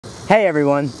Hey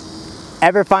everyone,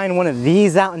 ever find one of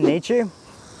these out in nature?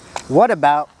 What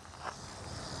about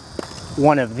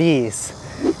one of these?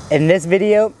 In this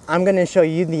video, I'm going to show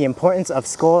you the importance of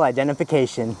skull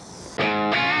identification.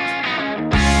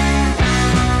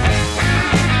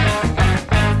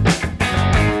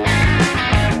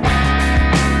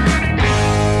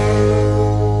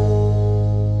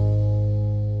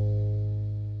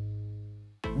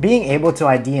 Being able to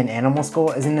ID an animal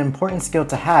skull is an important skill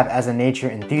to have as a nature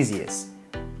enthusiast.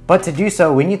 But to do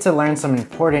so, we need to learn some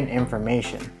important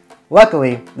information.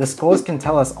 Luckily, the skulls can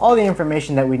tell us all the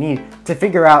information that we need to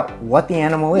figure out what the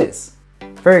animal is.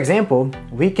 For example,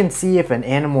 we can see if an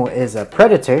animal is a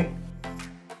predator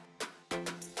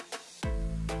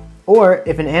or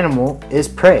if an animal is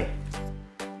prey.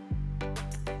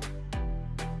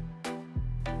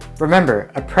 Remember,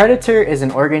 a predator is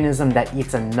an organism that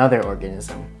eats another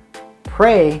organism.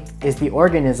 Prey is the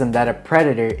organism that a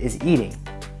predator is eating.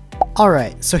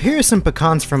 Alright, so here are some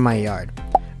pecans from my yard.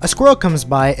 A squirrel comes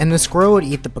by and the squirrel would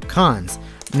eat the pecans.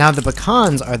 Now the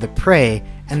pecans are the prey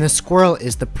and the squirrel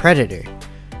is the predator.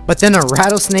 But then a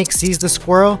rattlesnake sees the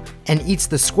squirrel and eats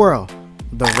the squirrel.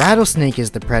 The rattlesnake is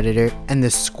the predator and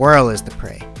the squirrel is the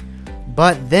prey.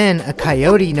 But then a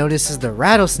coyote notices the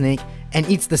rattlesnake and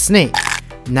eats the snake.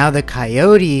 Now the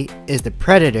coyote is the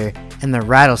predator and the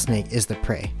rattlesnake is the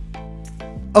prey.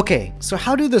 Okay, so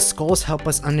how do the skulls help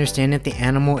us understand if the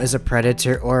animal is a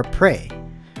predator or a prey?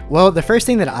 Well, the first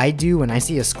thing that I do when I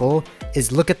see a skull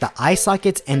is look at the eye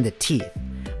sockets and the teeth.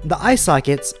 The eye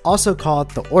sockets, also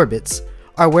called the orbits,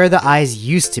 are where the eyes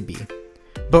used to be.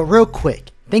 But real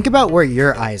quick, think about where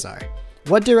your eyes are.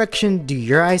 What direction do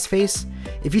your eyes face?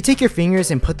 If you take your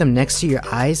fingers and put them next to your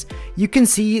eyes, you can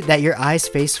see that your eyes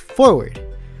face forward.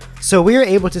 So we are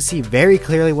able to see very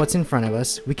clearly what's in front of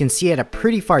us, we can see at a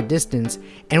pretty far distance,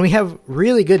 and we have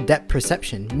really good depth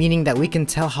perception, meaning that we can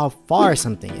tell how far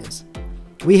something is.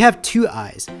 We have two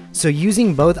eyes, so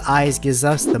using both eyes gives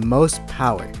us the most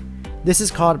power. This is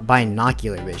called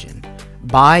binocular vision.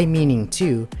 Bi meaning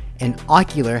two, and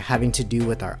ocular having to do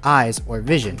with our eyes or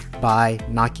vision,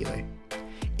 binocular.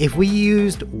 If we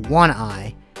used one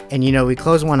eye, and we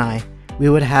close one eye, we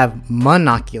would have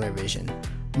monocular vision.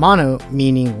 Mono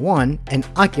meaning one, and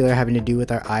ocular having to do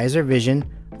with our eyes or vision,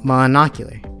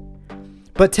 monocular.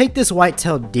 But take this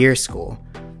white-tailed deer skull.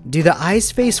 Do the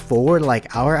eyes face forward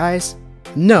like our eyes?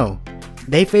 No,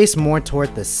 they face more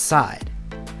toward the side.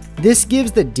 This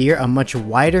gives the deer a much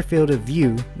wider field of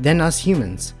view than us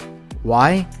humans.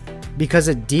 Why? Because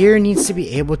a deer needs to be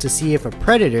able to see if a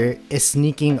predator is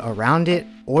sneaking around it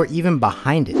or even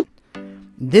behind it.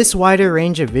 This wider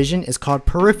range of vision is called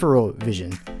peripheral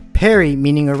vision. Peri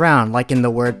meaning around, like in the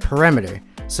word perimeter,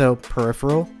 so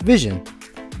peripheral vision.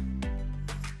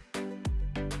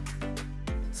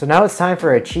 So now it's time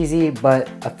for a cheesy but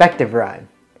effective rhyme.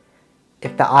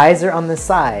 If the eyes are on the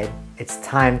side, it's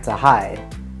time to hide.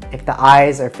 If the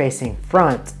eyes are facing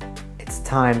front, it's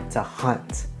time to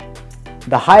hunt.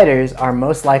 The hiders are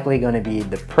most likely going to be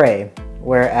the prey,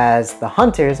 whereas the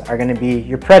hunters are going to be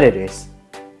your predators.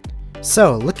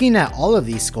 So, looking at all of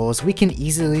these skulls, we can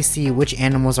easily see which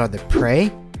animals are the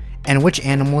prey and which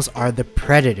animals are the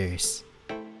predators.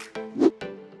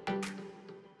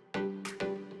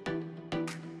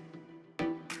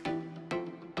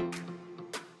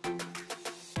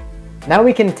 Now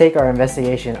we can take our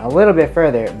investigation a little bit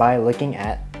further by looking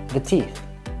at the teeth.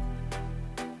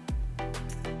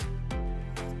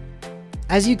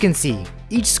 As you can see,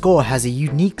 each skull has a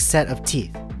unique set of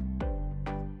teeth.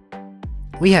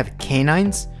 We have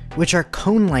canines, which are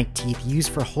cone-like teeth used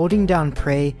for holding down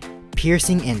prey,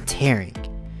 piercing, and tearing.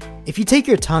 If you take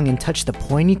your tongue and touch the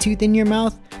pointy tooth in your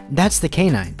mouth, that's the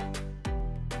canine.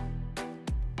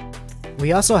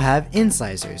 We also have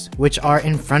incisors, which are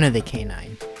in front of the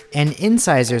canine, and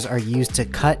incisors are used to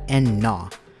cut and gnaw.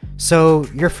 So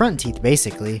your front teeth,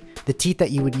 basically, the teeth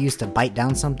that you would use to bite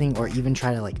down something or even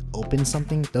try to open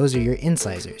something, those are your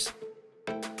incisors.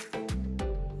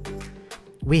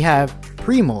 We have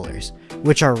premolars,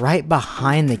 which are right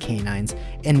behind the canines,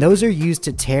 and those are used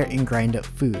to tear and grind up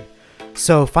food.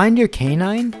 So find your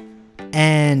canine,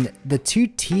 and the two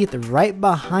teeth right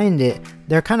behind it,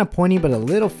 they're kind of pointy but a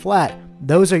little flat.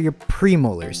 Those are your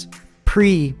premolars.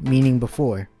 Pre meaning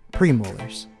before,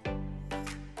 premolars.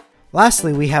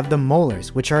 Lastly, we have the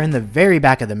molars, which are in the very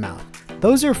back of the mouth.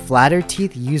 Those are flatter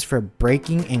teeth used for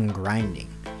breaking and grinding.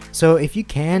 So if you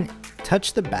can,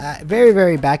 touch the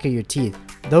very back of your teeth.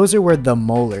 Those are where the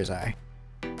molars are.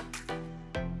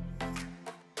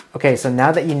 Okay, so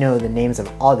now that you know the names of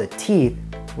all the teeth,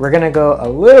 we're gonna go a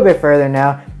little bit further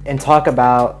now and talk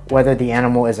about whether the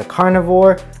animal is a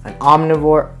carnivore, an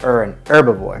omnivore, or an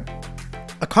herbivore.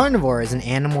 A carnivore is an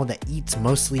animal that eats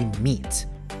mostly meat.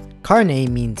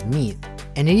 Carne means meat,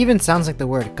 and it even sounds like the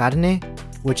word carne,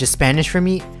 which is Spanish for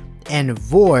meat, and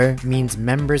vor means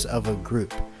members of a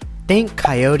group. Think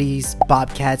coyotes,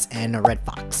 bobcats, and a red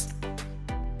fox.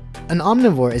 An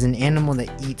omnivore is an animal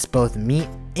that eats both meat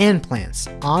and plants,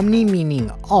 omni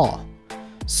meaning all.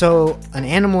 So an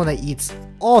animal that eats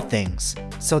all things.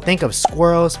 So think of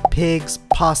squirrels, pigs,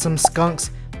 possums, skunks,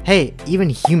 hey, even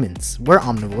humans, we're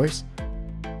omnivores.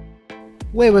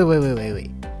 Wait.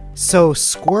 So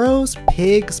squirrels,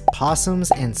 pigs,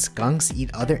 possums, and skunks eat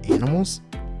other animals?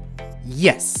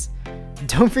 Yes.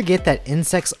 Don't forget that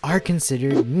insects are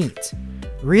considered meat.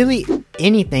 Really,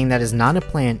 anything that is not a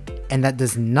plant and that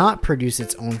does not produce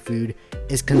its own food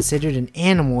is considered an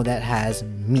animal that has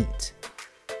meat.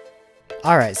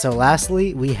 Alright, so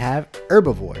lastly we have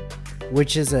herbivore,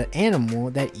 which is an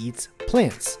animal that eats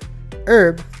plants.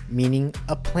 Herb meaning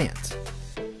a plant.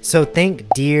 So think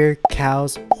deer,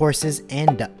 cows, horses,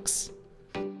 and ducks.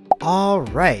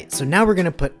 Alright, so now we're going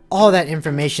to put all that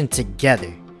information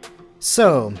together.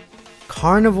 So,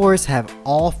 carnivores have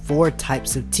all 4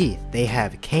 types of teeth. They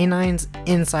have canines,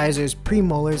 incisors,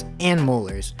 premolars, and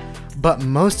molars, but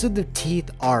most of the teeth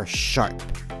are sharp.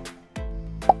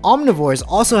 Omnivores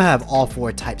also have all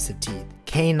 4 types of teeth,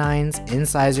 canines,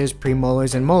 incisors,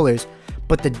 premolars, and molars,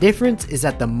 but the difference is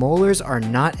that the molars are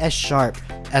not as sharp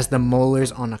as the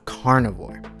molars on a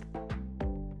carnivore.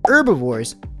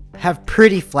 Herbivores have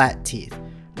pretty flat teeth.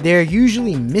 They're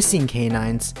usually missing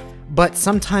canines, but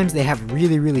sometimes they have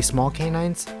really small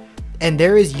canines, and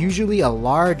there is usually a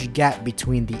large gap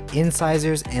between the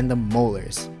incisors and the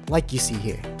molars, like you see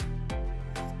here.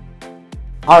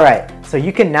 Alright, so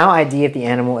you can now ID if the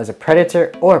animal is a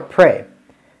predator or prey,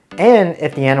 and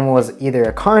if the animal is either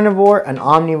a carnivore, an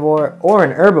omnivore, or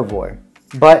an herbivore.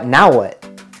 But now what?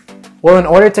 Well, in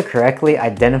order to correctly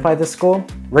identify the skull,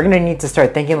 we're going to need to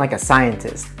start thinking like a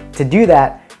scientist. To do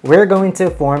that, we're going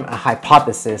to form a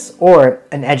hypothesis or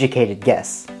an educated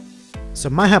guess. So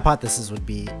my hypothesis would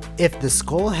be, if the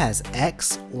skull has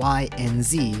X, Y, and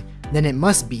Z, then it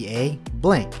must be a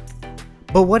blank.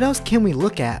 But what else can we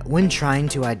look at when trying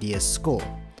to ID a skull?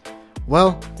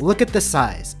 Well, look at the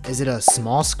size. Is it a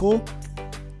small skull,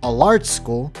 a large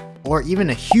skull, or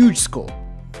even a huge skull?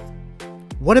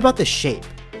 What about the shape?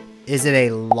 Is it a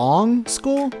long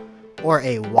skull or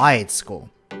a wide skull?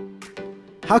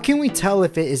 How can we tell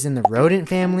if it is in the rodent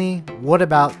family? What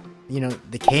about,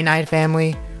 the canine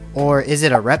family? Or is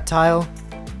it a reptile?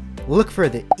 Look for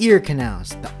the ear canals,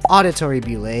 the auditory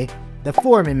bullae, the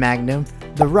foramen magnum,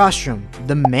 the rostrum,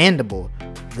 the mandible,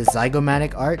 the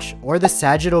zygomatic arch, or the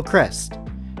sagittal crest.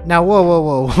 Now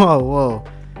whoa.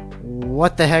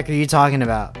 What the heck are you talking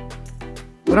about?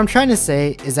 What I'm trying to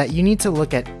say is that you need to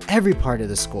look at every part of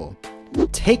the skull.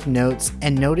 Take notes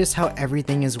and notice how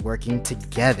everything is working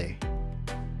together.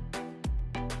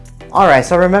 Alright,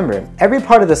 so remember, every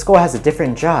part of the skull has a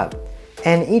different job,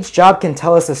 and each job can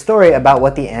tell us a story about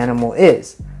what the animal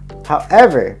is.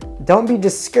 However, don't be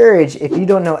discouraged if you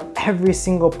don't know every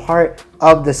single part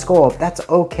of the skull. That's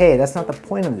okay, that's not the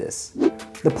point of this.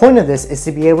 The point of this is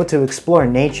to be able to explore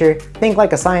nature, think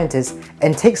like a scientist,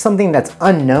 and take something that's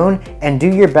unknown and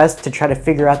do your best to try to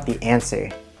figure out the answer.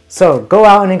 So go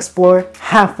out and explore,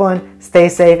 have fun, stay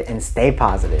safe, and stay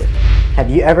positive. Have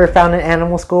you ever found an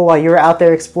animal skull while you were out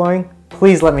there exploring?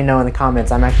 Please let me know in the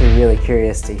comments, I'm actually really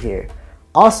curious to hear.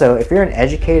 Also, if you're an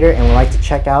educator and would like to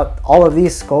check out all of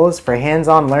these skulls for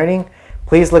hands-on learning,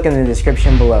 please look in the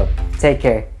description below. Take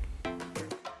care.